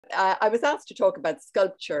I was asked to talk about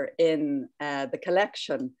sculpture in the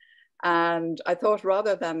collection. And I thought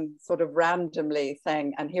rather than sort of randomly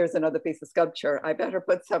saying, and here's another piece of sculpture, I better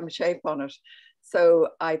put some shape on it. So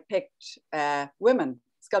I picked women,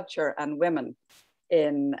 sculpture and women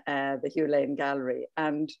in the Hugh Lane Gallery.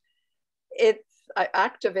 And it's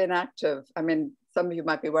active, inactive. I mean, some of you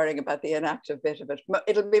might be worrying about the inactive bit of it.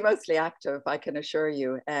 It'll be mostly active, I can assure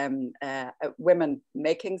you, women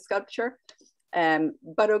making sculpture.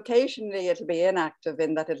 But occasionally it'll be inactive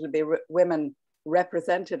in that it'll be women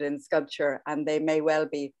represented in sculpture, and they may well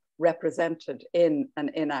be represented in an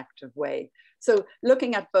inactive way. So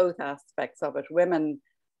looking at both aspects of it, women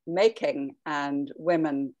making and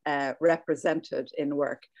women represented in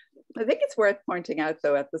work. I think it's worth pointing out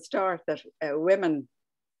though at the start that women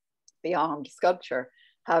beyond sculpture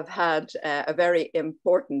have had a very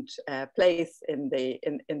important place in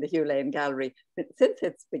the Hugh Lane Gallery since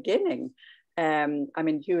its beginning. I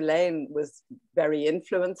mean, Hugh Lane was very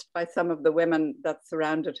influenced by some of the women that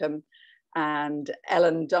surrounded him. And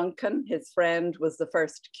Ellen Duncan, his friend, was the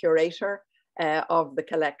first curator of the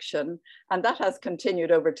collection. And that has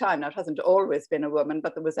continued over time. Now, it hasn't always been a woman,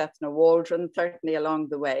 but there was Ethna Waldron certainly along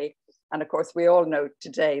the way. And of course, we all know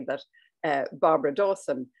today that Barbara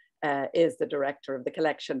Dawson is the director of the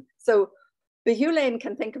collection. So the Hugh Lane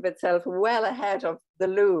can think of itself well ahead of the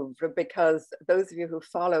Louvre, because those of you who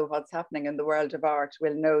follow what's happening in the world of art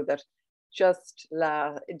will know that just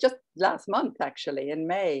last month, actually, in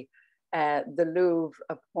May, the Louvre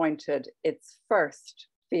appointed its first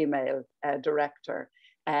female director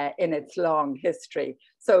in its long history.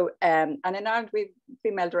 So, and in Ireland, we've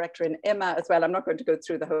female director in Emma as well. I'm not going to go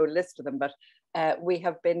through the whole list of them, but we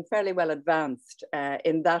have been fairly well advanced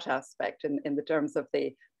in that aspect in the terms of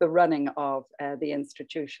the running of the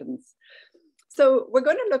institutions. So we're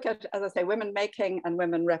going to look at, as I say, women making and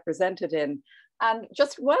women represented in, and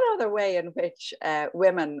just one other way in which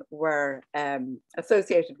women were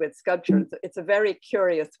associated with sculpture. It's a very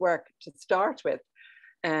curious work to start with.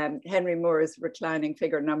 Henry Moore's reclining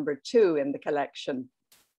figure #2 in the collection.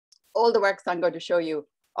 All the works I'm going to show you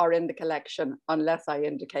are in the collection unless I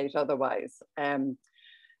indicate otherwise.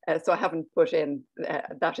 So I haven't put in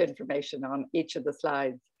that information on each of the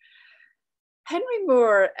slides. Henry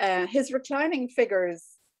Moore, his reclining figures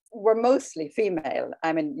were mostly female.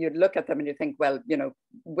 I mean, you'd look at them and you think, well, you know,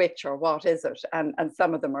 which or what is it? And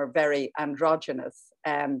some of them are very androgynous.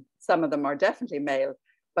 Some of them are definitely male,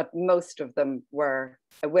 but most of them were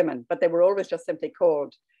women, but they were always just simply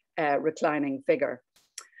called reclining figure.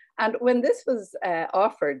 And when this was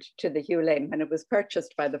offered to the Hugh Lane, when it was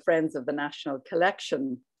purchased by the Friends of the National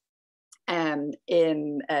Collection, it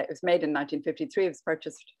was made in 1953, it was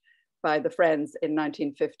purchased by the Friends in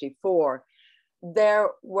 1954. There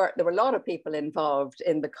were a lot of people involved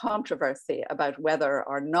in the controversy about whether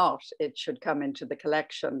or not it should come into the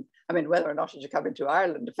collection. I mean, whether or not it should come into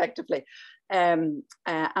Ireland, effectively. And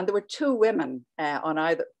there were two women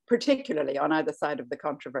particularly on either side of the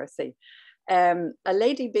controversy. A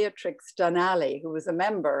lady, Beatrix Donnelly, who was a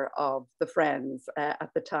member of the Friends at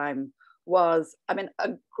the time, was, I mean,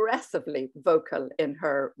 aggressively vocal in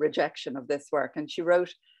her rejection of this work. And she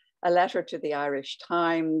wrote a letter to the Irish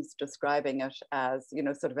Times describing it as, you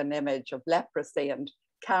know, sort of an image of leprosy and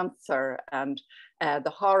cancer and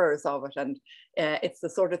the horrors of it. And it's the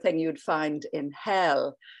sort of thing you'd find in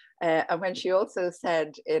hell. And when she also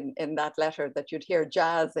said in that letter that you'd hear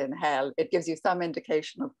jazz in hell, it gives you some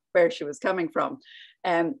indication of where she was coming from.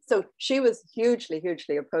 So she was hugely,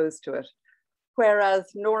 hugely opposed to it.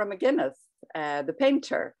 Whereas Nora McGuinness, the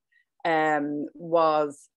painter,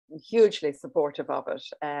 was hugely supportive of it.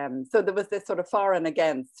 So there was this sort of for and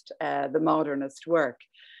against the modernist work.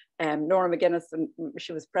 Nora McGuinness,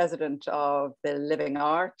 she was president of the Living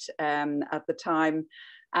Art at the time,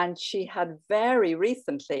 and she had very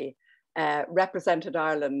recently represented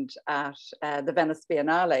Ireland at the Venice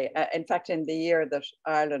Biennale. In fact, in the year that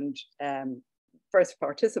Ireland first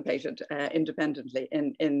participated independently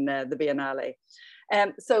in the Biennale.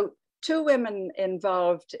 So two women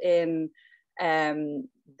involved in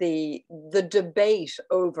the debate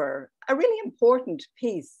over a really important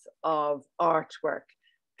piece of artwork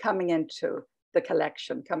coming into the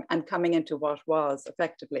collection and coming into what was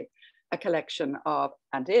effectively a collection of,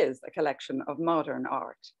 and is a collection of, modern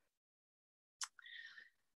art.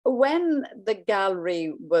 When the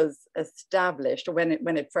gallery was established, or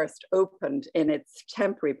when it first opened in its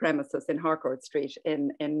temporary premises in Harcourt Street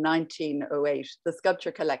in 1908, the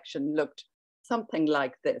sculpture collection looked something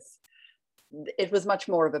like this. It was much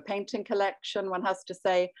more of a painting collection, one has to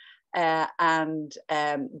say, and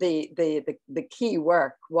the key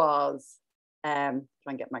work was try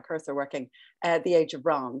and get my cursor working, The Age of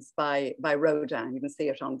Bronze by Rodin. You can see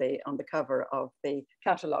it on the cover of the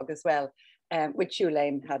catalogue as well, which Hugh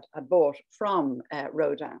Lane had bought from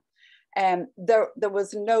Rodin. There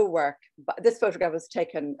was no work, this photograph was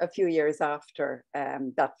taken a few years after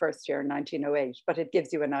that first year, 1908, but it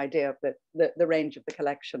gives you an idea of the range of the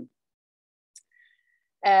collection.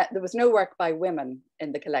 There was no work by women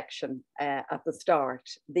in the collection at the start.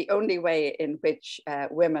 The only way in which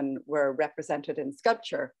women were represented in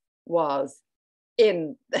sculpture was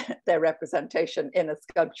in their representation in a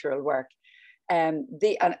sculptural work. And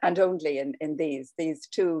only in these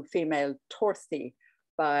two female torsi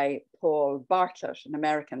by Paul Bartlett, an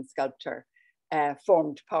American sculptor,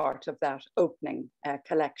 formed part of that opening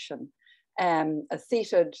collection. A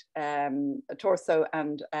seated torso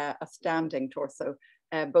and a standing torso,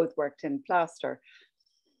 both worked in plaster.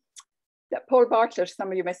 Paul Bartlett,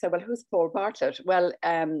 some of you may say, well, who's Paul Bartlett? Well,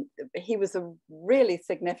 he was a really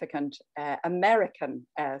significant American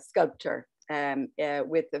sculptor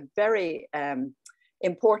with a very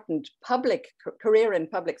important career in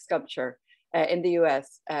public sculpture in the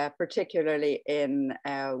US, particularly in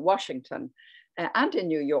Washington and in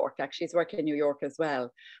New York. Actually, he's working in New York as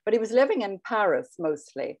well. But he was living in Paris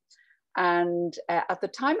mostly. And at the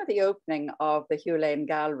time of the opening of the Hugh Lane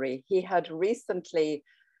Gallery, he had recently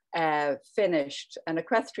finished an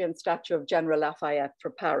equestrian statue of General Lafayette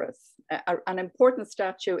for Paris, an important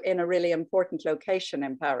statue in a really important location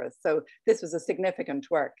in Paris. So this was a significant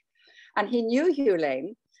work. And he knew Hugh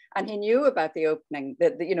Lane, and he knew about the opening,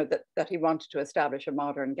 that he wanted to establish a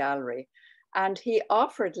modern gallery. And he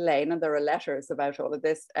offered Lane, and there are letters about all of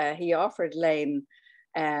this, he offered Lane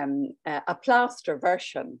a plaster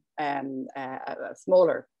version, a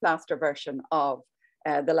smaller plaster version of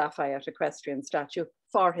the Lafayette equestrian statue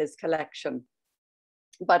for his collection.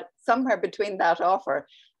 But somewhere between that offer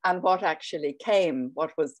and what actually came,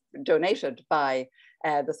 what was donated by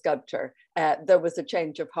the sculptor, there was a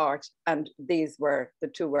change of heart, and these were the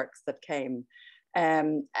two works that came.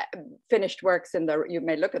 Finished works in there, you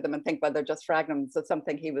may look at them and think, well, they're just fragments of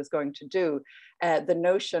something he was going to do. The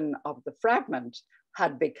notion of the fragment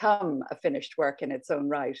had become a finished work in its own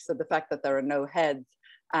right. So the fact that there are no heads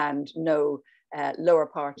and no lower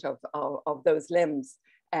part of those limbs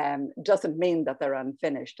doesn't mean that they're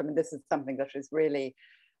unfinished. I mean, this is something that is really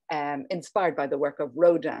inspired by the work of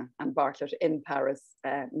Rodin and Bartlett in Paris,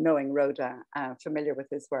 knowing Rodin, familiar with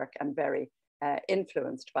his work and very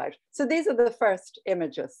influenced by it. So these are the first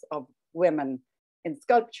images of women in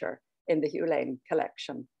sculpture in the Hugh Lane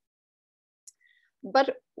collection.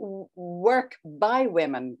 But work by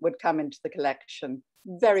women would come into the collection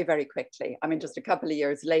very, very quickly. I mean, just a couple of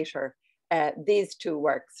years later, these two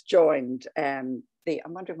works joined I'm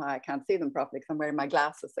wondering why I can't see them properly because I'm wearing my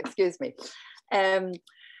glasses, excuse me.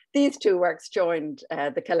 These two works joined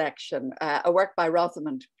the collection, a work by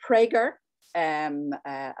Rosamund Prager,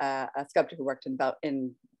 a sculptor who worked on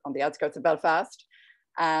the outskirts of Belfast,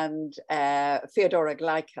 and Feodora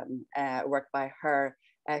Gleichen, work by her.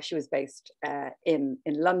 She was based in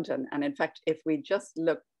London. And in fact, if we just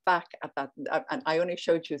look back at that, and I only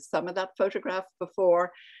showed you some of that photograph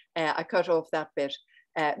before, I cut off that bit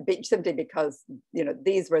simply because,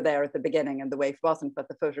 these were there at the beginning and the waif wasn't, but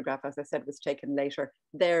the photograph, as I said, was taken later.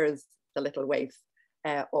 There's the little waif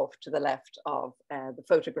off to the left of the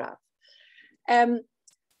photograph.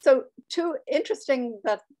 So interesting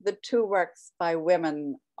that the two works by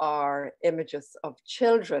women are images of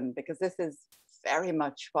children, because this is very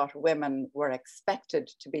much what women were expected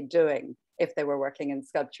to be doing if they were working in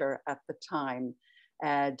sculpture at the time,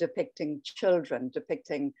 depicting children,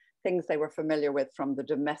 depicting things they were familiar with from the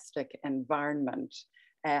domestic environment,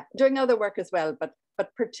 doing other work as well, but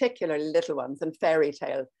particularly little ones and fairy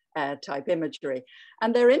tale type imagery.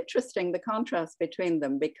 And they're interesting, the contrast between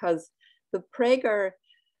them, because the Prager,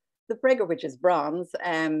 which is bronze,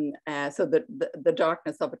 so the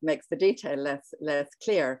darkness of it makes the detail less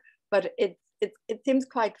clear, but it seems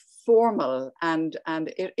quite formal, and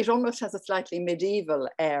it almost has a slightly medieval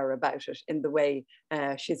air about it in the way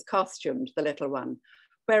she's costumed, the little one.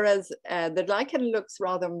 Whereas the Gleichen looks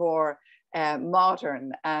rather more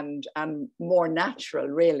modern and more natural,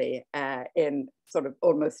 really, in sort of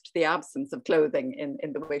almost the absence of clothing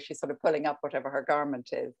in the way she's sort of pulling up whatever her garment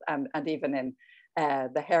is, and even in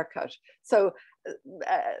the haircut. So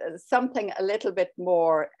something a little bit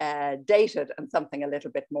more dated and something a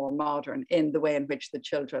little bit more modern in the way in which the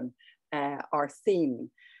children are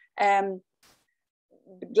seen.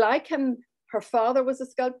 Gleichen, her father was a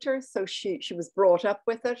sculptor, so she was brought up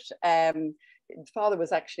with it. his father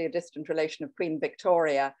was actually a distant relation of Queen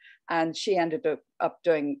Victoria, and she ended up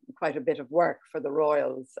doing quite a bit of work for the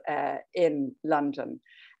royals in London.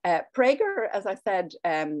 Prager, as I said,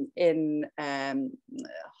 in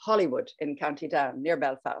Hollywood in County Down near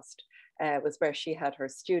Belfast was where she had her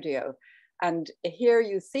studio. And here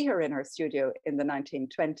you see her in her studio in the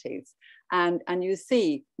 1920s, and you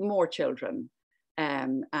see more children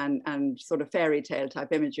and sort of fairy tale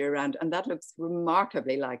type imagery around, and that looks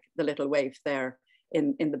remarkably like the little waif there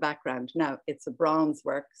in the background. Now, it's a bronze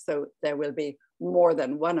work, so there will be more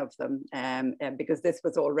than one of them, because this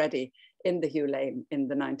was already in the Hugh Lane in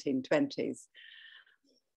the 1920s.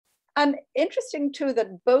 And interesting too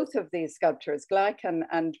that both of these sculptors, Gleichen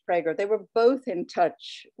and Prager, they were both in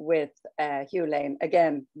touch with Hugh Lane.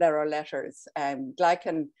 Again, there are letters.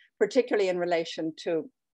 Gleichen, particularly in relation to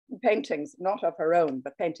paintings, not of her own,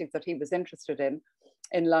 but paintings that he was interested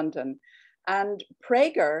in London. And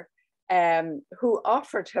Prager, who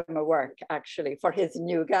offered him a work actually for his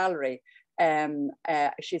new gallery,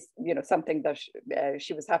 she's, you know, something that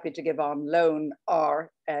she was happy to give on loan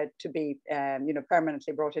or to be, you know,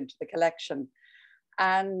 permanently brought into the collection.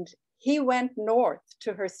 And he went north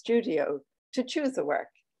to her studio to choose a work.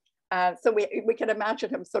 So we can imagine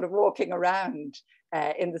him sort of walking around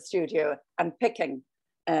in the studio and picking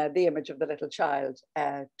the image of the little child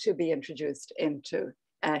to be introduced into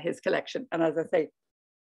his collection. And as I say,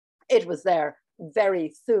 it was there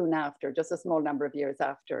very soon after, just a small number of years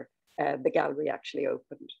after the gallery actually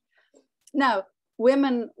opened. Now,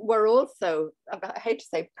 women were also, I hate to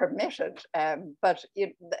say permitted, but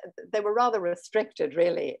they were rather restricted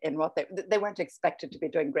really in what they weren't expected to be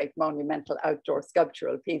doing great monumental outdoor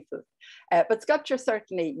sculptural pieces. But sculpture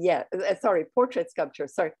certainly, yeah, sorry, portrait sculpture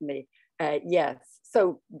certainly, yes.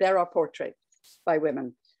 So there are portraits by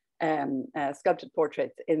women, sculpted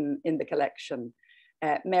portraits in the collection.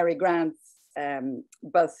 Mary Grant's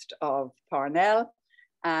bust of Parnell,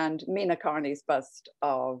 and Mina Carney's bust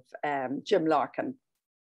of Jim Larkin.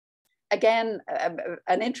 Again,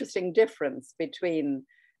 an interesting difference between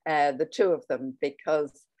the two of them,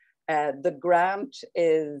 because the Grant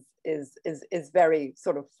is very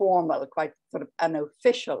sort of formal, quite sort of an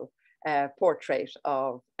official portrait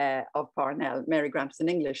of Parnell. Mary Grant is an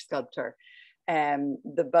English sculptor.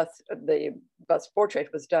 The bust portrait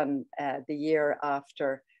was done the year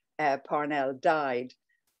after Parnell died.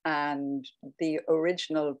 And the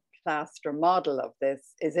original plaster model of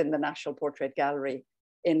this is in the National Portrait Gallery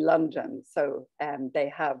in London. So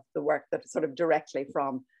they have the work that is sort of directly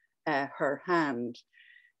from her hand.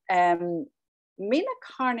 Mina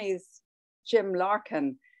Carney's Jim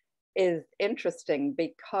Larkin is interesting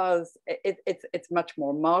because it's much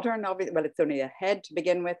more modern. Obviously, well, it's only a head to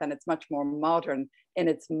begin with, and it's much more modern in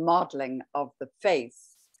its modeling of the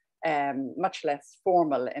face, much less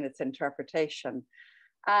formal in its interpretation.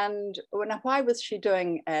 And why was she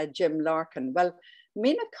doing Jim Larkin? Well,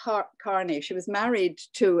 Mina Carney, she was married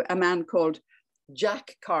to a man called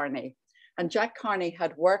Jack Carney. And Jack Carney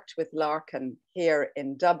had worked with Larkin here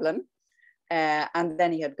in Dublin. And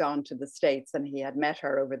then he had gone to the States and he had met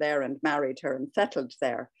her over there and married her and settled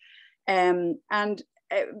there. And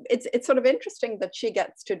it's sort of interesting that she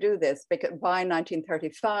gets to do this because by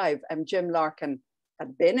 1935, Jim Larkin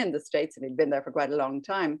had been in the States and he'd been there for quite a long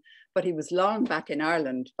time, but he was long back in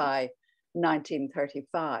Ireland by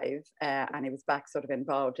 1935, and he was back sort of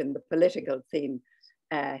involved in the political scene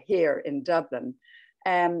here in Dublin.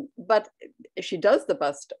 But she does the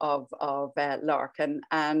bust of Larkin,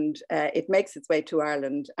 and it makes its way to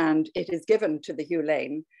Ireland, and it is given to the Hugh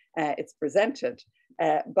Lane. It's presented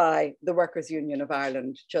by the Workers' Union of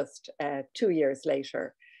Ireland just 2 years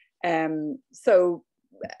later. So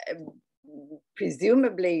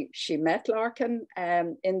presumably she met Larkin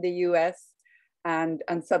in the US, and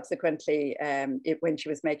subsequently when she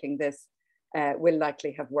was making this will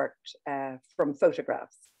likely have worked from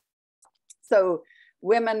photographs. So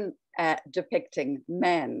women depicting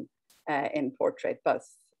men in portrait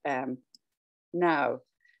busts. Now,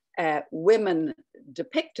 women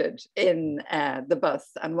depicted in the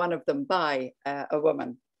busts, and one of them by a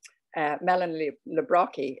woman, Melanie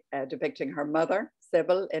Lebrocki depicting her mother,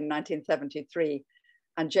 Sybil, in 1973,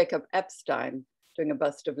 and Jacob Epstein doing a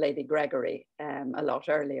bust of Lady Gregory a lot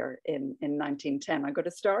earlier in 1910. I'm going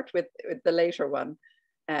to start with the later one,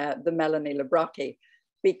 the Melanie Lebrocki,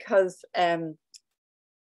 because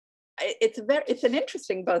it's an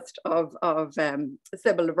interesting bust of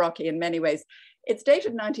Sybil Lebrocki in many ways. It's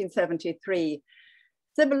dated 1973.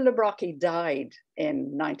 Sybil Lebrocki died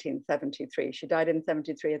in 1973. She died in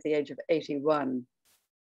 73 at the age of 81.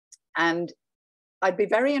 And I'd be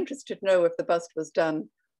very interested to know if the bust was done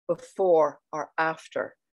before or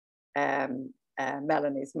after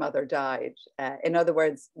Melanie's mother died. In other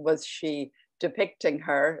words, was she depicting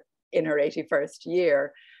her in her 81st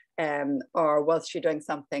year, or was she doing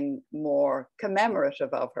something more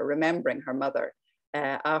commemorative of her, remembering her mother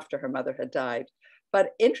after her mother had died?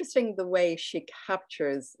 But interesting the way she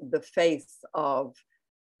captures the face of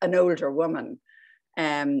an older woman,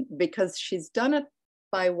 because she's done it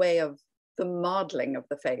by way of the modeling of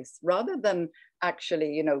the face, rather than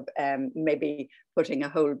actually, you know, maybe putting a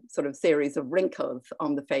whole sort of series of wrinkles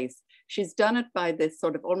on the face. She's done it by this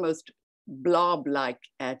sort of almost blob-like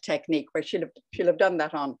technique, where she'll have done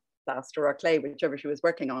that on plaster or clay, whichever she was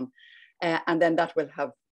working on, and then that will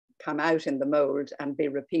have come out in the mold and be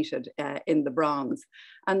repeated in the bronze.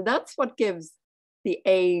 And that's what gives the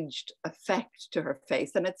aged effect to her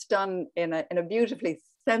face, and it's done in a beautifully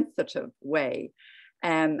sensitive way.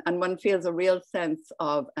 And one feels a real sense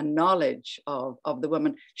of a knowledge of the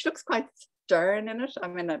woman. She looks quite stern in it. I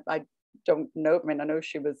mean, I don't know. I mean, I know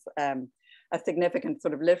she was a significant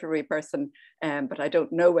sort of literary person, but I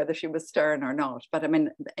don't know whether she was stern or not. But I mean,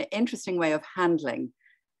 an interesting way of handling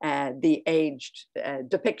the aged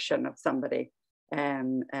depiction of somebody,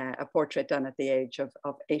 a portrait done at the age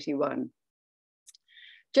of 81.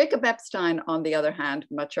 Jacob Epstein, on the other hand,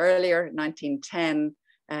 much earlier, 1910,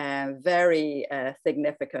 very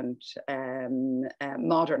significant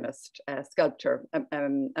modernist sculptor,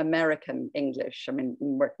 American English, I mean,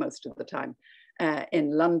 worked most of the time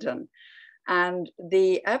in London. And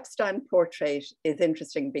the Epstein portrait is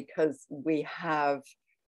interesting because we have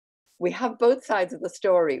both sides of the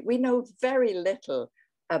story. We know very little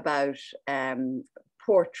about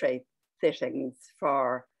portrait sittings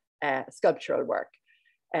for sculptural work.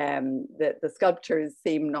 The sculptors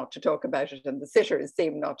seem not to talk about it, and the sitters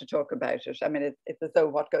seem not to talk about it. I mean, it's as though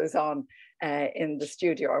what goes on in the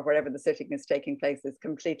studio or wherever the sitting is taking place is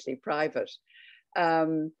completely private.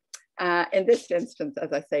 In this instance,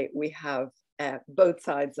 as I say, we have both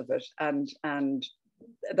sides of it, and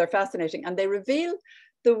they're fascinating, and they reveal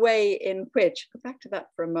the way in which, go back to that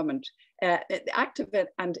for a moment, active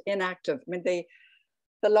and inactive. I mean,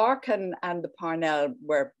 the Larkin and the Parnell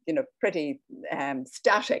were, you know, pretty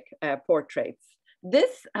static portraits.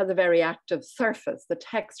 This has a very active surface. The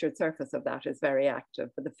textured surface of that is very active,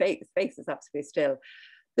 but the face is absolutely still.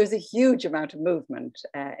 There's a huge amount of movement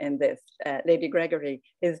in this. Lady Gregory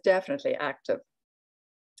is definitely active.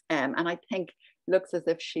 And I think looks as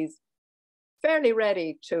if she's fairly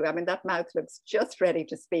ready to, I mean, that mouth looks just ready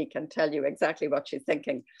to speak and tell you exactly what she's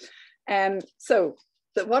thinking. So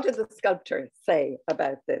what did the sculptor say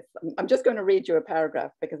about this? I'm just going to read you a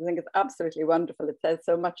paragraph because I think it's absolutely wonderful. It says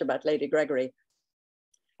so much about Lady Gregory.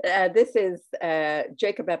 This is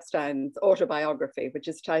Jacob Epstein's autobiography, which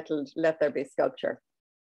is titled Let There Be Sculpture.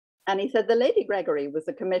 And he said, the Lady Gregory was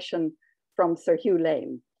a commission from Sir Hugh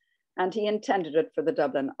Lane, and he intended it for the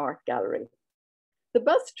Dublin Art Gallery. The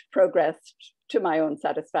bust progressed to my own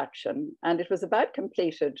satisfaction, and it was about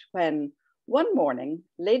completed when one morning,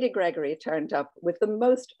 Lady Gregory turned up with the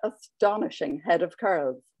most astonishing head of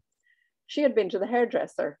curls. She had been to the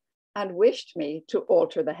hairdresser and wished me to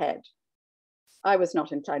alter the head. I was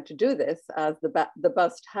not inclined to do this, as the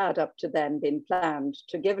bust had up to then been planned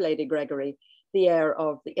to give Lady Gregory the air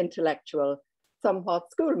of the intellectual, somewhat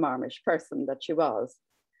schoolmarmish person that she was,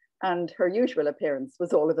 and her usual appearance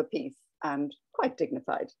was all of a piece and quite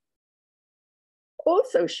dignified.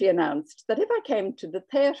 Also, she announced that if I came to the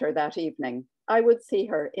theatre that evening, I would see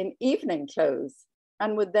her in evening clothes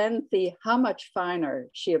and would then see how much finer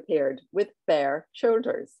she appeared with bare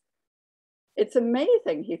shoulders. It's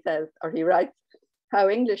amazing, he says, or he writes, how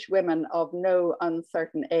English women of no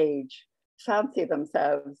uncertain age fancy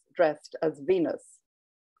themselves dressed as Venus.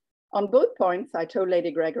 On both points, I told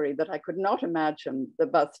Lady Gregory that I could not imagine the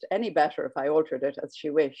bust any better if I altered it as she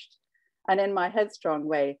wished, and in my headstrong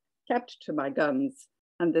way, kept to my guns,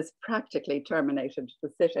 and this practically terminated the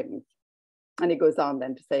sittings. And he goes on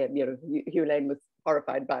then to say, you know, Hugh Lane was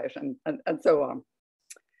horrified by it, and so on.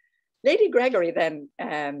 Lady Gregory then,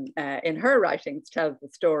 in her writings, tells the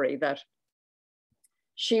story that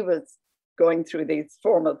she was going through these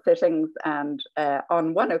formal sittings, and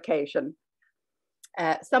on one occasion,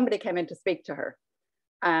 somebody came in to speak to her,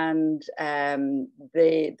 and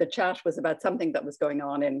the chat was about something that was going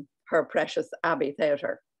on in her precious Abbey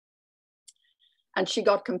Theatre. And she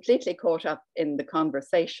got completely caught up in the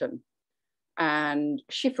conversation, and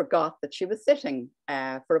she forgot that she was sitting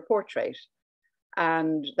for a portrait,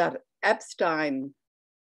 and that Epstein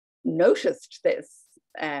noticed this.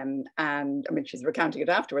 And I mean, she's recounting it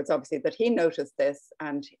afterwards, obviously, that he noticed this,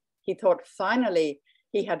 and he thought finally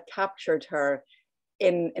he had captured her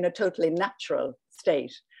in a totally natural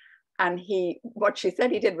state. And what she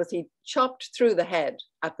said he did was he chopped through the head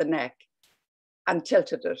at the neck and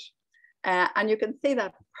tilted it. And you can see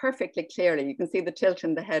that perfectly clearly. You can see the tilt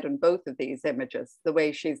in the head in both of these images, the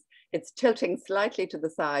way it's tilting slightly to the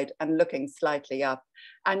side and looking slightly up.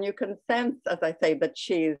 And you can sense, as I say, that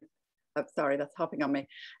I'm sorry, that's hopping on me,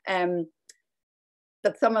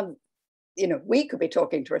 that someone, we could be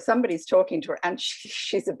talking to her, somebody's talking to her, and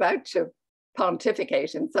she's about to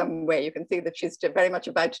pontificate in some way. You can see that she's very much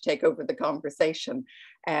about to take over the conversation,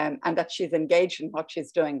 and that she's engaged in what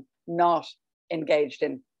she's doing, not engaged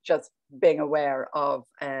in just being aware of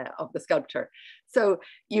the sculpture. So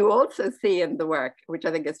you also see in the work, which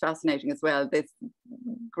I think is fascinating as well, this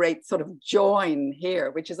great sort of join here,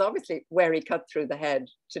 which is obviously where he cut through the head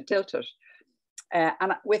to tilt it.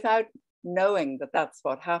 And without knowing that that's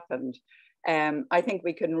what happened, I think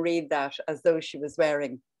we can read that as though she was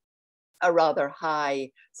wearing a rather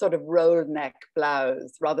high sort of roll neck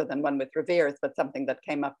blouse, rather than one with revers, but something that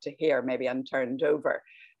came up to here maybe and turned over.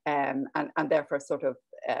 And therefore sort of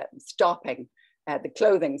stopping, the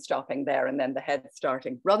clothing stopping there, and then the head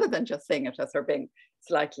starting, rather than just seeing it as her being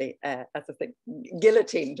slightly, as I think,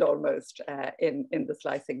 guillotined almost in the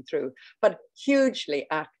slicing through, but hugely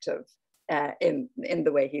active in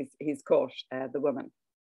the way he's caught the woman.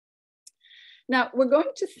 Now we're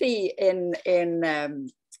going to see in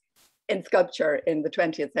sculpture in the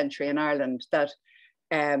 20th century in Ireland that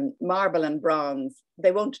marble and bronze,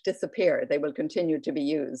 they won't disappear. They will continue to be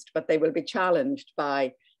used, but they will be challenged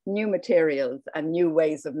by new materials and new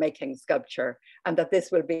ways of making sculpture, and that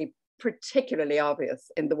this will be particularly obvious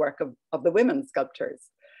in the work of the women sculptors.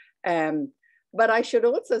 But I should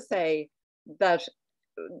also say that,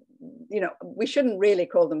 we shouldn't really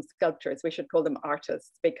call them sculptors, we should call them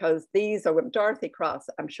artists, because these are women. Dorothy Cross,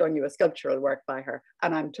 I'm showing you a sculptural work by her,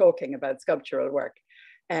 and I'm talking about sculptural work.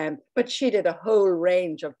 But she did a whole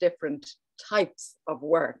range of different types of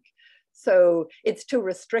work. So it's too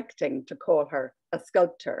restricting to call her a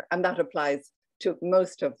sculptor, and that applies to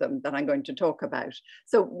most of them that I'm going to talk about.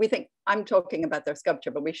 So we think, I'm talking about their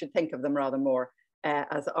sculpture, but we should think of them rather more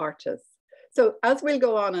as artists. So as we'll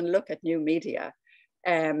go on and look at new media,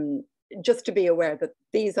 just to be aware that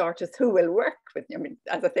these artists who will work with,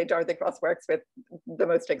 as I say, Dorothy Cross works with the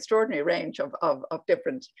most extraordinary range of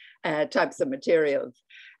different types of materials.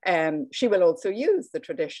 She will also use the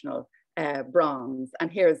traditional bronze.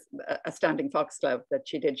 And here's a standing foxglove that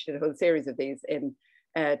she did. She did a whole series of these in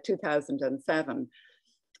 2007.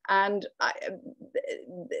 And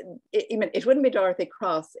it wouldn't be Dorothy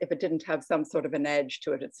Cross if it didn't have some sort of an edge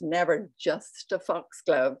to it. It's never just a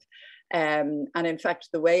foxglove. And in fact,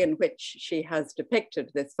 the way in which she has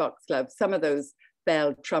depicted this foxglove, some of those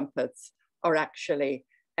bell trumpets are actually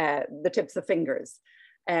the tips of fingers.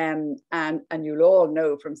 And you'll all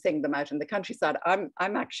know from seeing them out in the countryside. I'm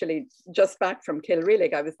actually just back from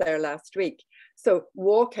Kilreelig. I was there last week. So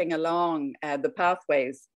walking along the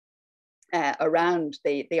pathways around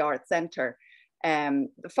the art centre,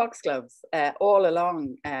 the foxgloves all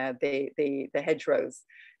along the hedgerows.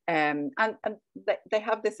 And they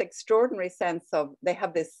have this extraordinary sense of, they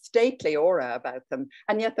have this stately aura about them,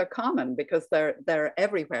 and yet they're common because they're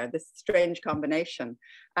everywhere, this strange combination.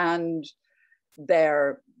 And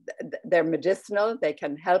they're medicinal, they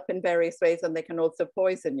can help in various ways, and they can also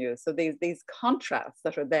poison you. So these contrasts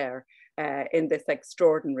that are there in this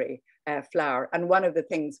extraordinary flower. And one of the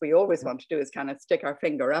things we always want to do is kind of stick our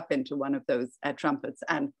finger up into one of those trumpets.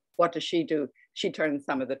 And what does she do? She turns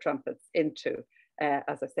some of the trumpets into,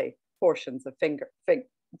 as I say, portions of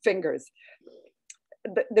fingers.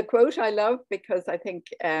 The quote I love, because I think,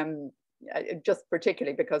 just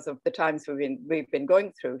particularly because of the times we've been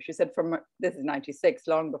going through, she said, this is 96,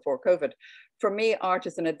 long before COVID, "For me, art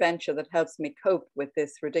is an adventure that helps me cope with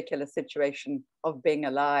this ridiculous situation of being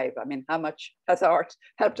alive." I mean, how much has art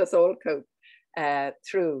helped us all cope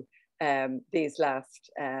through these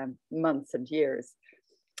last months and years?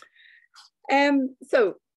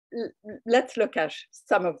 So let's look at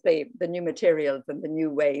some of the new materials and the new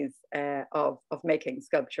ways of making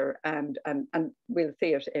sculpture, and we'll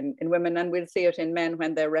see it in women, and we'll see it in men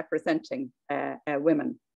when they're representing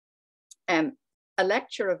women. A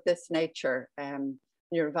lecture of this nature,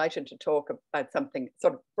 you're invited to talk about something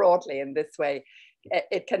sort of broadly in this way.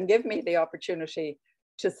 It can give me the opportunity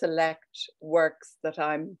to select works that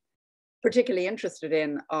I'm particularly interested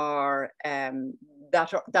in, are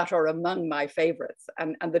that are among my favorites,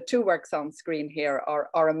 and the two works on screen here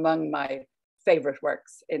are among my favorite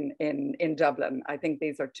works in Dublin. I think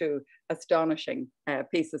these are two astonishing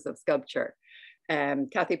pieces of sculpture.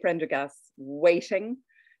 Cathy Prendergast's Waiting,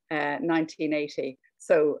 1980,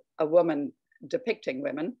 so a woman depicting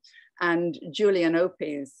women, and Julian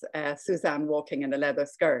Opie's Suzanne walking in a leather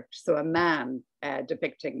skirt, so a man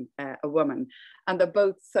depicting a woman. And they're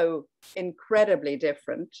both so incredibly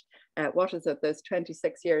different. What is it? There's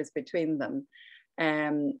 26 years between them.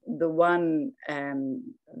 The one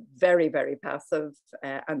very, very passive,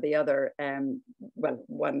 and the other, well,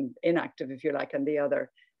 one inactive, if you like, and the other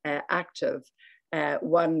active.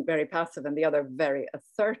 One very passive and the other very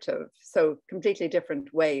assertive. So completely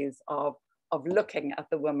different ways of looking at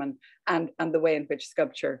the woman, and the way in which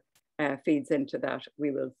sculpture feeds into that,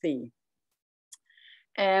 we will see.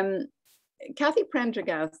 Kathy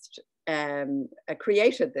Prendergast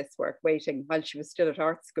created this work, Waiting, while she was still at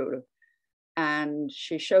art school. And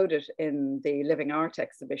she showed it in the Living Art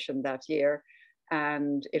exhibition that year,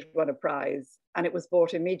 and it won a prize, and it was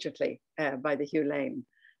bought immediately by the Hugh Lane.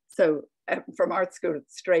 So from art school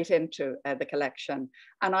straight into the collection.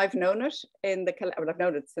 And I've known it in the, well, I've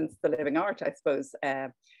known it since the Living Art, I suppose,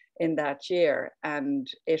 in that year. And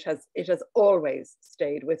it has always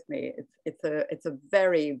stayed with me. It's a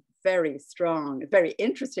very, very strong, very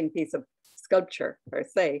interesting piece of sculpture per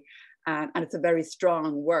se. And it's a very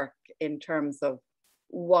strong work in terms of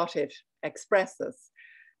what it expresses.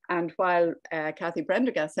 And while Kathy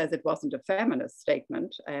Prendergast says it wasn't a feminist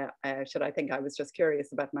statement, should I think I was just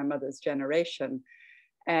curious about my mother's generation,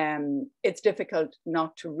 it's difficult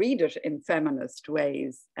not to read it in feminist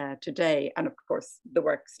ways today. And of course, the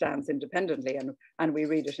work stands independently, and we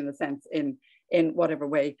read it in a sense in whatever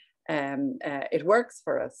way it works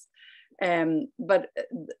for us. But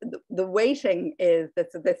the Waiting is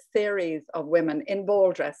this series of women in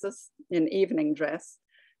ball dresses, in evening dress,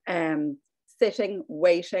 sitting,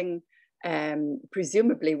 waiting,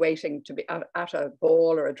 presumably waiting to be at a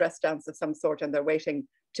ball or a dress dance of some sort, and they're waiting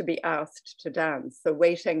to be asked to dance. So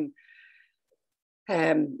waiting,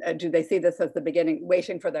 do they see this as the beginning,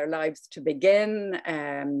 waiting for their lives to begin,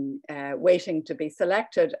 waiting to be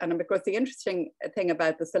selected? And of course, the interesting thing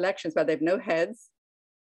about the selections, well, they've no heads.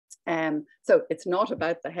 So it's not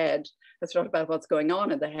about the head, it's not about what's going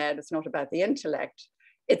on in the head, it's not about the intellect,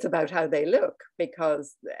 it's about how they look,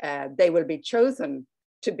 because they will be chosen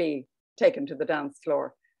to be taken to the dance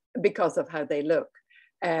floor because of how they look.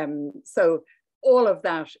 So all of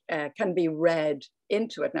that can be read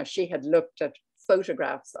into it. Now, she had looked at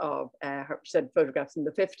photographs of, she said photographs in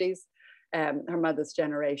the 50s, her mother's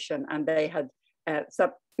generation, and they had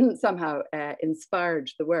somehow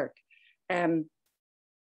inspired the work.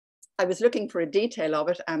 I was looking for a detail of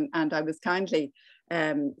it, and I was kindly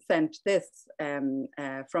sent this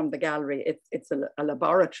from the gallery. It's a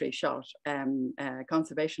laboratory shot,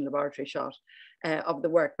 conservation laboratory shot of the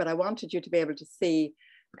work, but I wanted you to be able to see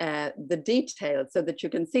the details so that you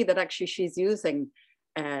can see that actually she's using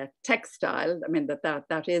textile. I mean,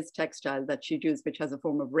 that is textile that she'd used, which has a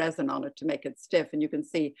form of resin on it to make it stiff, and you can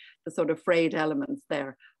see the sort of frayed elements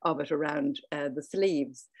there of it around the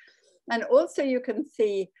sleeves. And also you can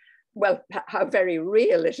see, well, how very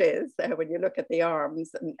real it is when you look at the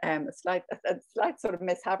arms, and a slight sort of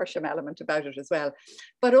Miss Havisham element about it as well,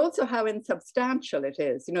 but also how insubstantial it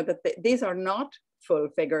is, you know, that these are not full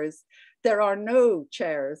figures. There are no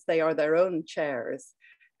chairs, they are their own chairs.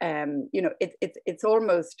 You know, it's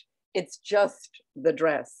almost, it's just the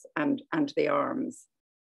dress and the arms,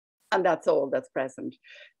 and that's all that's present.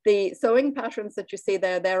 The sewing patterns that you see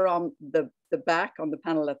there, they're on the back, on the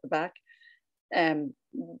panel at the back.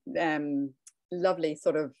 Lovely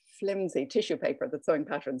sort of flimsy tissue paper that sewing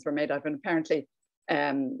patterns were made of, and apparently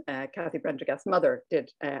Kathy Prendergast's mother did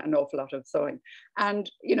an awful lot of sewing. And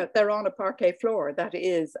you know, they're on a parquet floor that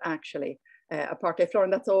is actually a parquet floor,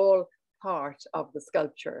 and that's all part of the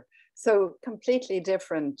sculpture. So completely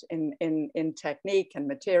different in technique and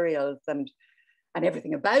materials and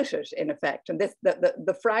everything about it, in effect. And this,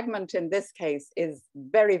 the fragment in this case is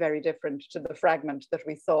very, very different to the fragment that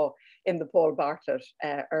we saw in the Paul Bartlett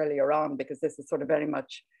earlier on, because this is sort of very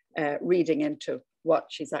much reading into what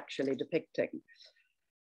she's actually depicting.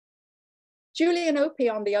 Julie and Opie,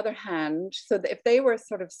 on the other hand, so that if they were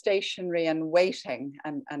sort of stationary and waiting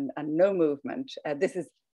and no movement, this is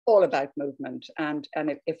all about movement. And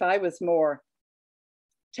if I was more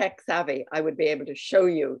tech savvy, I would be able to show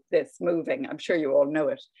you this moving. I'm sure you all know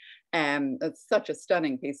it. It's such a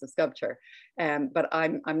stunning piece of sculpture, but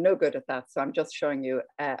I'm no good at that. So I'm just showing you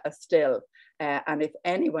a still. And if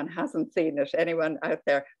anyone hasn't seen it, anyone out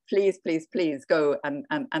there, please, please, please go and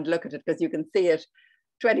look at it, because you can see it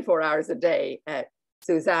 24 hours a day.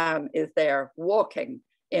 Suzanne is there walking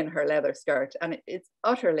in her leather skirt, and it's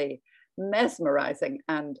utterly mesmerizing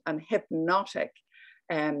and hypnotic.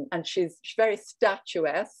 And she's very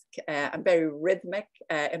statuesque and very rhythmic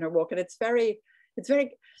in her walk. And it's very,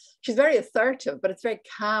 she's very assertive, but it's very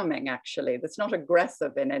calming, actually. It's not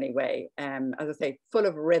aggressive in any way. As I say, full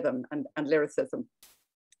of rhythm and lyricism.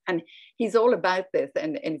 And he's all about this,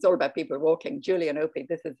 and it's all about people walking. Julian Opie,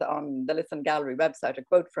 this is on the Listen Gallery website, a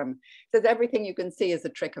quote from, says, everything you can see is a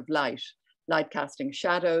trick of light casting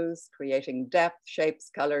shadows, creating depth, shapes,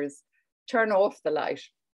 colors. Turn off the light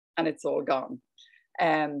and it's all gone.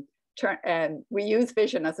 We use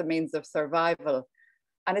vision as a means of survival,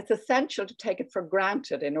 and it's essential to take it for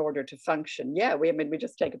granted in order to function. Yeah, we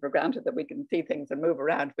just take it for granted that we can see things and move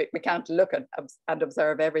around. We can't look at and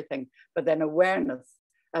observe everything, but then awareness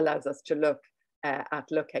allows us to look at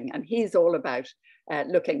looking. And he's all about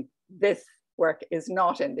looking. This work is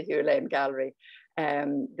not in the Hugh Lane Gallery.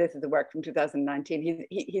 This is a work from 2019.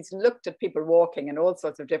 He's looked at people walking in all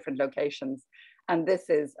sorts of different locations. And this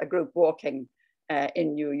is a group walking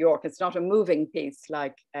in New York. It's not a moving piece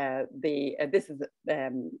like this is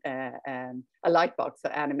a light box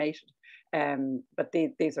animated, but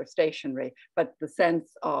these are stationary. But the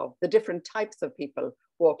sense of the different types of people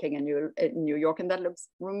walking in New York, and that looks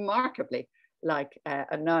remarkably like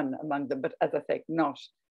a nun among them, but as I say, not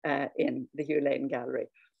in the Hugh Lane Gallery.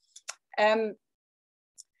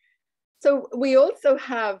 So we also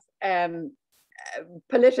have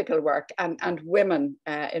political work and women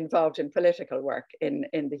involved in political work in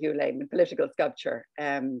the Hugh Lane, in political sculpture.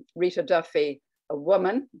 Rita Duffy, a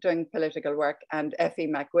woman doing political work, and Effie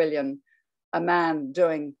McWilliam, a man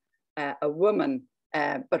doing a woman,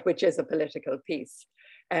 but which is a political piece.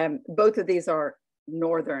 Both of these are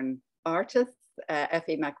Northern artists.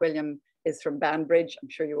 Effie McWilliam is from Banbridge. I'm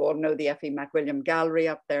sure you all know the Effie McWilliam Gallery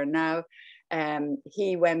up there now.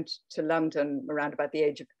 He went to London around about the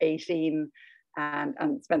age of 18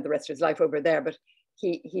 and spent the rest of his life over there. But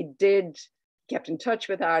he kept in touch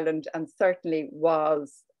with Ireland and certainly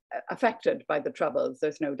was affected by the Troubles.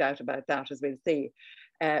 There's no doubt about that, as we'll see.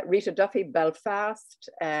 Rita Duffy, Belfast,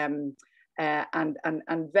 and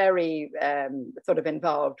very sort of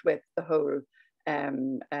involved with the whole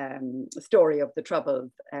story of the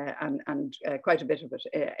Troubles and quite a bit of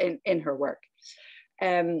it in her work.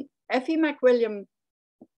 Effie McWilliam,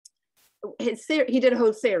 he did a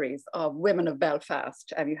whole series of Women of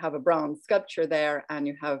Belfast, and you have a bronze sculpture there, and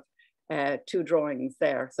you have 2 drawings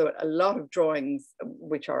there. So a lot of drawings,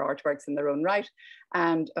 which are artworks in their own right,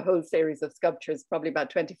 and a whole series of sculptures, probably about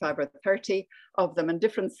 25 or 30 of them, and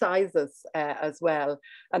different sizes as well.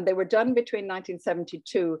 And they were done between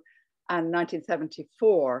 1972 and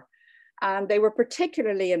 1974. And they were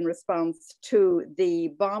particularly in response to the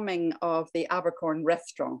bombing of the Abercorn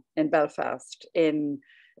restaurant in Belfast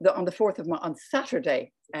on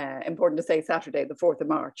Saturday, important to say Saturday, the 4th of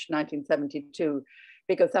March, 1972,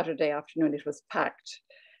 because Saturday afternoon it was packed.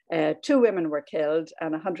 2 women were killed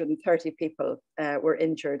and 130 people were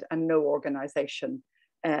injured, and no organization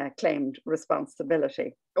claimed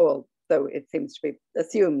responsibility, although it seems to be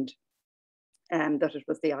assumed that it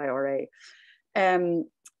was the IRA.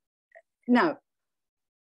 Now,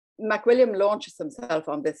 McWilliam launches himself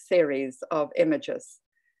on this series of images,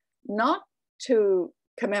 not to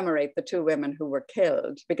commemorate the 2 women who were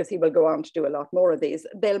killed, because he will go on to do a lot more of these.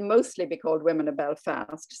 They'll mostly be called Women of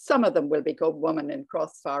Belfast. Some of them will be called Woman in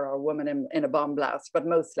Crossfire or Woman in a Bomb Blast, but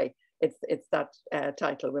mostly it's that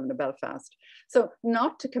title, Women of Belfast. So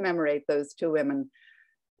not to commemorate those 2 women,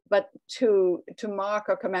 but to mark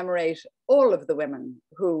or commemorate all of the women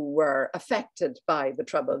who were affected by the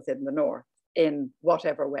Troubles in the North in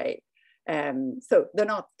whatever way. So they're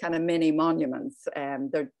not kind of mini monuments,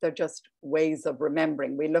 they're just ways of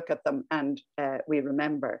remembering. We look at them and we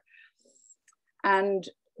remember. And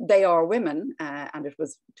they are women, and it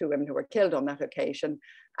was 2 women who were killed on that occasion.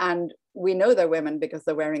 And we know they're women because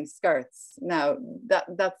they're wearing skirts. Now,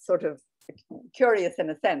 that's sort of curious in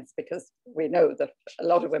a sense, because we know that a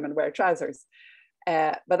lot of women wear trousers,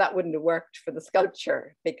 but that wouldn't have worked for the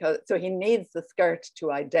sculpture, so he needs the skirt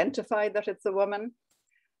to identify that it's a woman,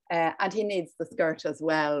 and he needs the skirt as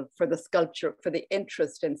well for the sculpture, for the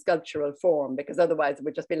interest in sculptural form, because otherwise it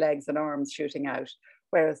would just be legs and arms shooting out,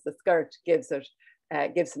 whereas the skirt gives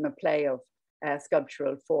him a play of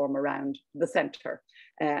sculptural form around the center,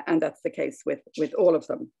 and that's the case with all of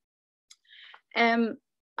them.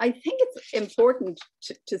 I think it's important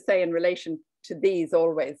to say in relation to these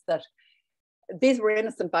always that these were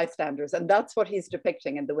innocent bystanders, and that's what he's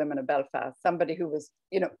depicting in the Women of Belfast. Somebody who was,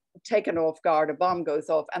 taken off guard, a bomb goes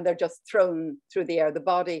off and they're just thrown through the air. The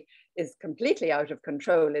body is completely out of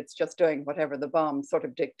control. It's just doing whatever the bomb sort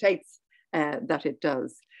of dictates that it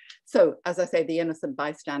does. So, as I say, the innocent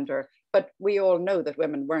bystander, but we all know that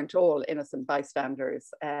women weren't all innocent bystanders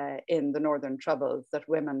in the Northern Troubles, that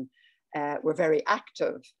women were very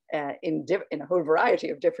active in a whole variety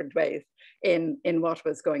of different ways in what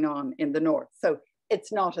was going on in the north. So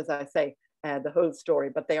it's not, as I say, the whole story,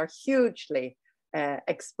 but they are hugely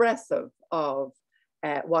expressive of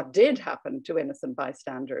what did happen to innocent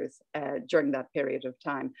bystanders during that period of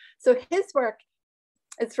time. So his work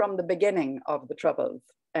is from the beginning of the Troubles,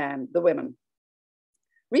 the women.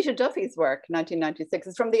 Rita Duffy's work, 1996,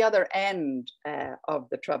 is from the other end of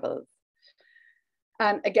the Troubles.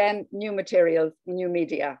 And again, new materials, new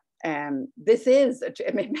media. This is,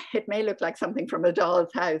 it may look like something from a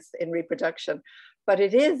doll's house in reproduction, but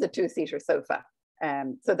it is a two-seater sofa.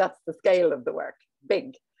 So that's the scale of the work,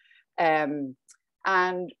 big.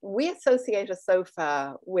 And we associate a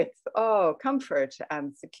sofa with, comfort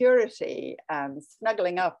and security and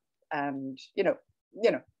snuggling up and,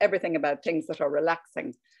 everything about things that are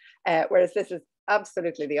relaxing. Whereas this is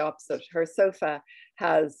absolutely the opposite. Her sofa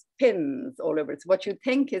has pins all over it. So what you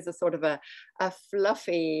think is a sort of a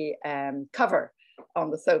fluffy cover on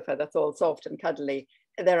the sofa that's all soft and cuddly,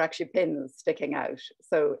 they're actually pins sticking out.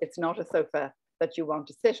 So it's not a sofa that you want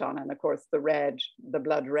to sit on. And of course, the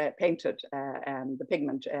blood red painted, and the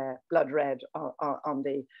pigment blood red on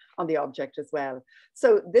the object as well.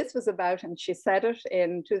 So this was about, and she said it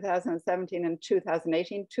in 2017 and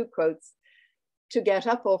 2018, 2 quotes: to get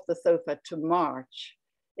up off the sofa to march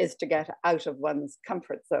is to get out of one's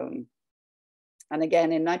comfort zone. And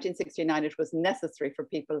again, in 1969, it was necessary for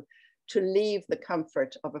people to leave the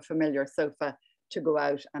comfort of a familiar sofa to go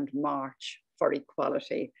out and march for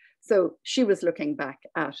equality. So she was looking back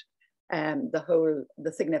at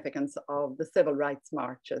the significance of the civil rights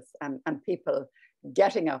marches and people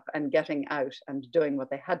getting up and getting out and doing what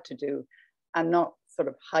they had to do and not sort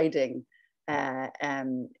of hiding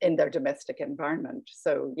in their domestic environment.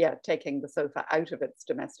 So yeah, taking the sofa out of its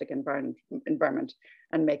domestic environment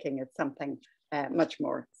and making it something much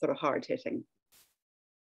more sort of hard-hitting.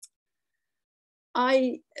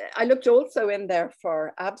 I looked also in there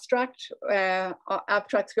for abstract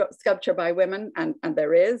sculpture by women, and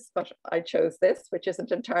there is, but I chose this, which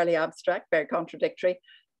isn't entirely abstract, very contradictory,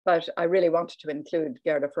 but I really wanted to include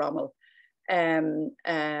Gerda Frommel,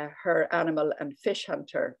 her animal and fish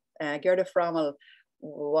hunter. Gerda Frommel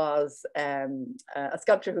was a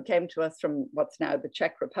sculptor who came to us from what's now the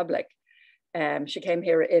Czech Republic. She came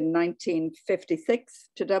here in 1956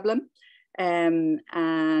 to Dublin.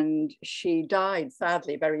 And she died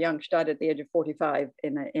sadly very young. She died at the age of 45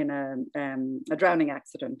 in a drowning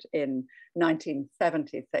accident in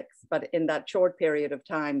 1976. But in that short period of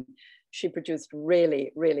time, she produced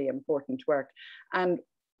really, really important work. And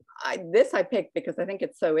this I picked because I think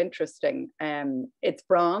it's so interesting. It's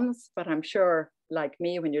bronze, but I'm sure, like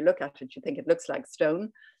me, when you look at it, you think it looks like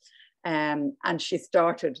stone. And she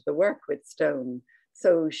started the work with stone.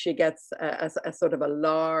 So she gets a sort of a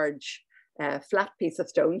large flat piece of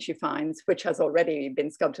stone she finds, which has already been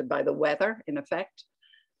sculpted by the weather, in effect.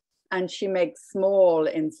 And she makes small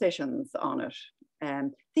incisions on it.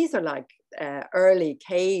 These are like early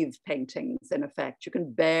cave paintings, in effect. You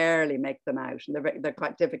can barely make them out, and they're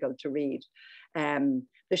quite difficult to read.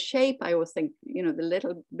 The shape, I always think, the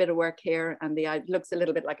little bit of work here, and the eye looks a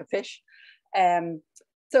little bit like a fish.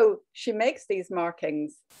 So she makes these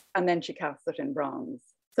markings, and then she casts it in bronze.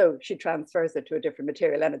 So she transfers it to a different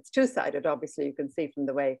material, and it's two-sided, obviously. You can see from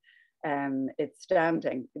the way it's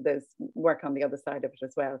standing. There's work on the other side of it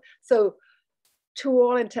as well. So to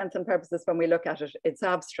all intents and purposes, when we look at it, it's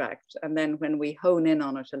abstract. And then when we hone in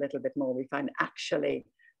on it a little bit more, we find actually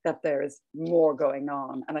that there is more going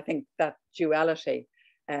on. And I think that duality,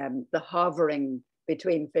 the hovering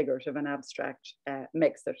between figurative and abstract,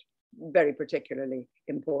 makes it very particularly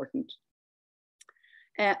important.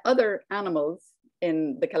 Other animals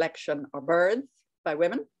in the collection are birds by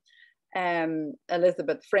women.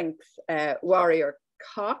 Elizabeth Frink's Warrior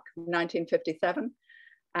Cock, 1957,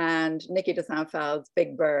 and Niki de Saint-Phal's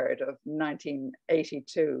Big Bird of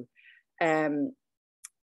 1982.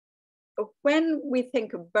 When we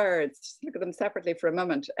think of birds, just look at them separately for a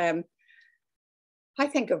moment, I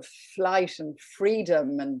think of flight and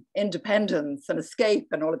freedom and independence and escape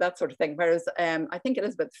and all of that sort of thing. Whereas I think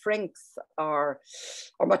Elizabeth Frink's are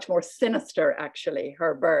much more sinister, actually,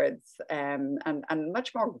 her birds, and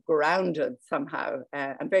much more grounded somehow,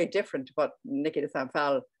 and very different to what Niki de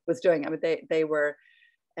Saint-Phal was doing. I mean, they were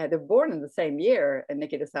born in the same year,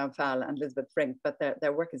 Niki de Saint-Phal and Elizabeth Frink, but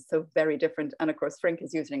their work is so very different. And of course, Frink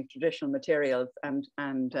is using traditional materials, and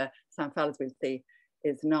Saint-Phal, as we'll see,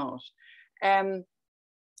 is not.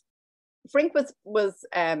 Frink was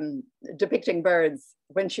depicting birds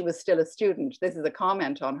when she was still a student. This is a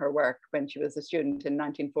comment on her work when she was a student in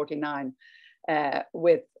 1949.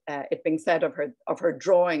 with it being said of her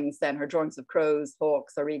drawings, then her drawings of crows,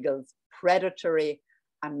 hawks, or eagles, predatory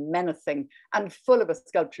and menacing, and full of a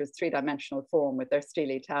sculpture's three-dimensional form with their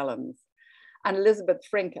steely talons. And Elizabeth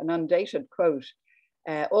Frink, an undated quote,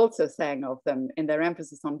 also saying of them, in their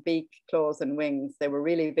emphasis on beak, claws, and wings, they were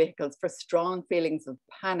really vehicles for strong feelings of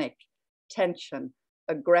panic, tension,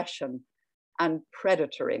 aggression, and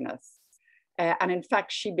predatoriness. And in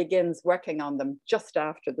fact, she begins working on them just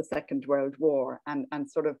after the Second World War, and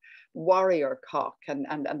sort of warrior cock and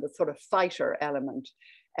the sort of fighter element,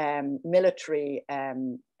 military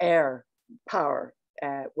air power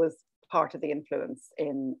was part of the influence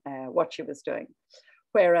in what she was doing.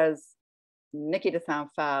 Whereas Niki de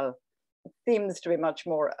Saint-Phal seems to be much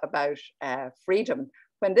more about freedom.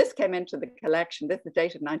 When this came into the collection, this is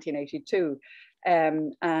dated 1982,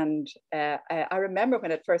 I remember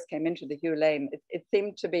when it first came into the Hugh Lane, it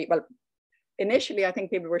seemed to be, well, initially I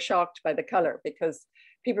think people were shocked by the color, because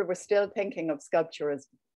people were still thinking of sculpture as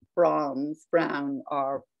bronze, brown,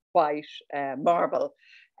 or white, marble,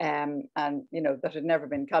 and that had never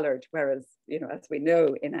been colored, whereas, as we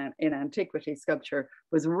know, in antiquity, sculpture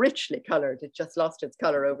was richly colored. It just lost its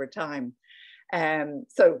color over time.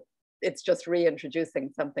 So it's just reintroducing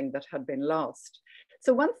something that had been lost.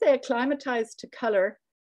 So once they acclimatized to color,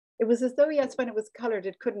 it was as though, yes, when it was colored,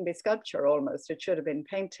 it couldn't be sculpture almost, it should have been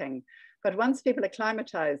painting. But once people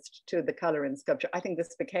acclimatized to the color in sculpture, I think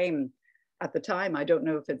this became, at the time, I don't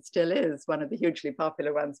know if it still is, one of the hugely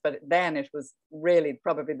popular ones, but then it was really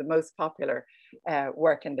probably the most popular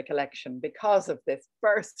work in the collection because of this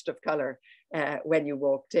burst of color when you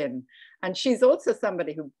walked in. And she's also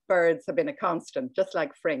somebody who birds have been a constant, just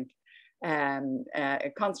like Frink.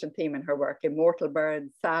 A constant theme in her work: immortal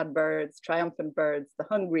birds, sad birds, triumphant birds, the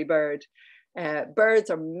hungry bird.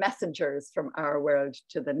 Birds are messengers from our world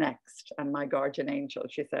to the next, and my guardian angel,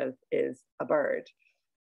 she says, is a bird.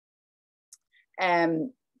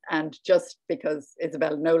 And just because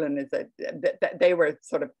Isabel Nolan is they were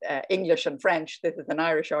sort of English and French, this is an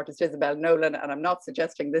Irish artist, Isabel Nolan, and I'm not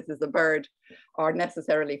suggesting this is a bird or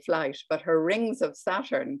necessarily flight, but her Rings of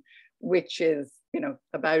Saturn, which is,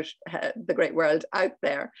 about the great world out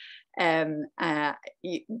there.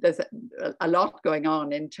 There's a lot going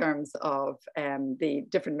on in terms of the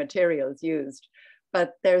different materials used,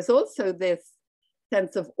 but there's also this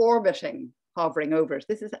sense of orbiting, hovering over it.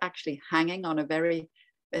 This is actually hanging on a very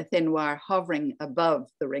thin wire, hovering above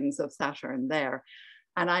the Rings of Saturn there.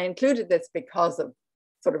 And I included this because of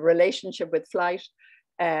sort of relationship with flight,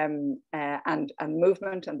 and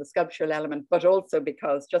movement and the sculptural element, but also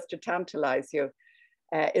because, just to tantalize you,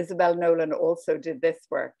 Isabel Nolan also did this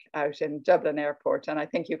work out in Dublin Airport, and I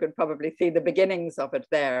think you could probably see the beginnings of it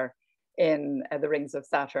there in the Rings of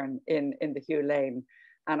Saturn in the Hugh Lane.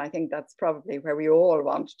 And I think that's probably where we all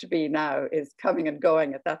want to be now, is coming and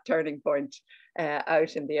going at that turning point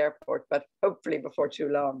out in the airport, but hopefully before too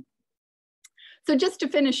long. So just to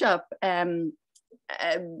finish up,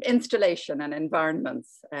 installation and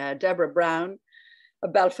environments. Deborah Brown, a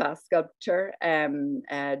Belfast sculptor,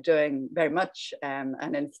 doing very much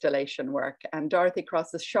an installation work, and Dorothy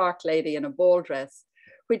Cross's Shark Lady in a Ball Dress,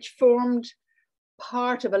 which formed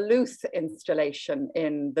part of a loose installation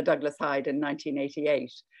in the Douglas Hyde in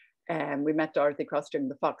 1988. We met Dorothy Cross during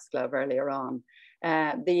the Foxglove earlier on.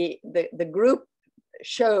 The group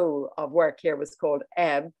show of work here was called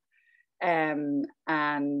Ebb,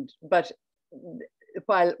 but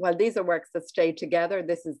while these are works that stay together,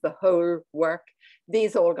 this is the whole work.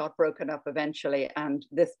 These all got broken up eventually, and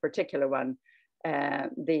this particular one,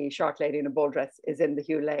 the Shark Lady in a Ball Dress, is in the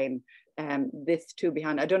Hugh Lane. This two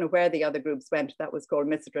behind, I don't know where the other groups went. That was called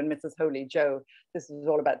Mr. and Mrs. Holy Joe. This is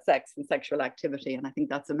all about sex and sexual activity, and I think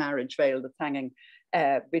that's a marriage veil that's hanging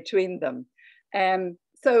between them.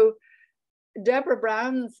 So Deborah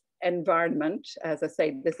Brown's environment, as I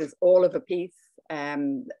say, this is all of a piece.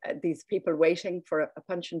 These people waiting for a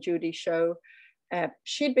Punch and Judy show.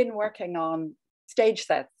 She'd been working on stage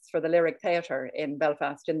sets for the Lyric Theatre in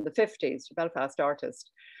Belfast in the 50s, Belfast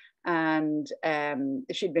artist. And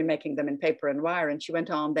she'd been making them in paper and wire, and she went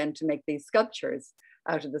on then to make these sculptures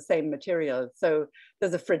out of the same material. So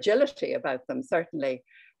there's a fragility about them, certainly.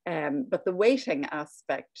 But the waiting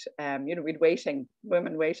aspect, we'd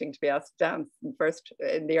women waiting to be asked to dance. And first,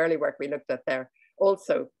 in the early work we looked at there,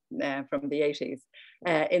 also from the 80s.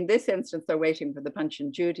 In this instance, they're waiting for the Punch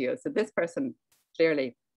and Judy. So this person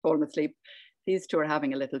clearly fallen asleep. These two are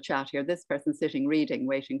having a little chat here. This person sitting reading,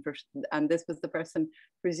 waiting for, and this was the person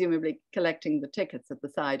presumably collecting the tickets at the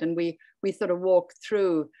side. And we sort of walk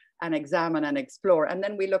through and examine and explore. And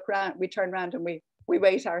then we look around, we turn around and we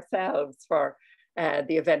wait ourselves for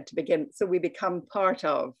the event to begin. So we become part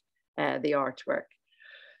of the artwork.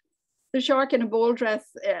 The shark in a ball dress,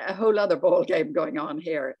 a whole other ball game going on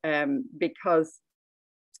here, because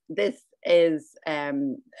this is,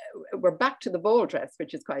 we're back to the ball dress,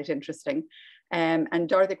 which is quite interesting. And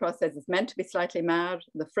Dorothy Cross says it's meant to be slightly mad,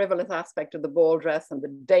 the frivolous aspect of the ball dress and the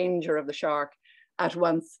danger of the shark, at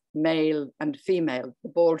once male and female. The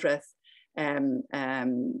ball dress,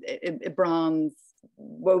 bronze,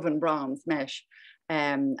 woven bronze mesh,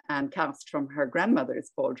 and cast from her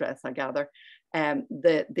grandmother's ball dress, I gather.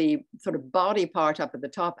 The sort of body part up at the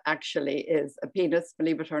top actually is a penis,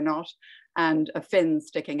 believe it or not, and a fin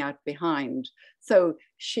sticking out behind. So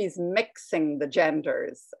she's mixing the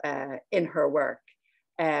genders in her work.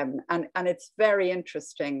 And it's very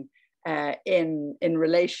interesting in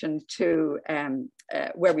relation to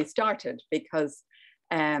where we started, because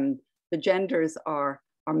the genders are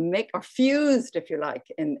fused, if you like,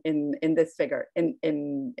 in this figure, in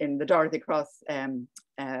the Dorothy Cross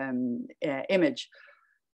image.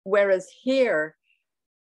 Whereas here,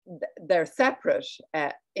 they're separate,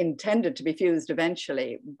 intended to be fused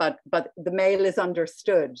eventually, but the male is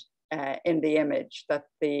understood in the image, that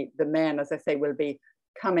the men, as I say, will be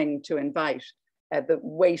coming to invite the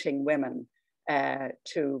waiting women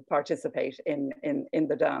to participate in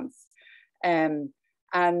the dance.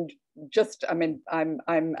 And just, I mean,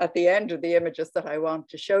 I'm at the end of the images that I want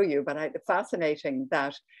to show you, but it's fascinating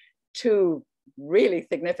that two really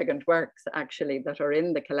significant works actually that are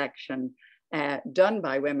in the collection done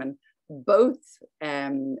by women, both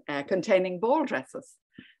containing ball dresses,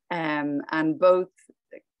 and both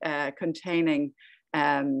containing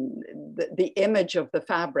the image of the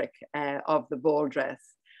fabric of the ball dress,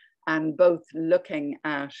 and both looking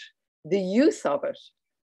at the use of it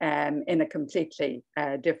in a completely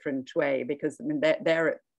different way, because I mean,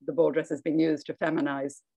 the ball dress has been used to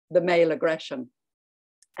feminize the male aggression.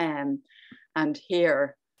 And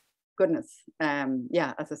here, goodness,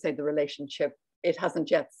 yeah, as I say, the relationship, it hasn't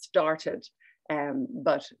yet started,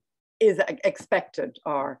 but is expected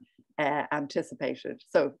or anticipated.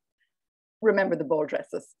 So remember the ball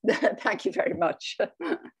dresses. Thank you very much.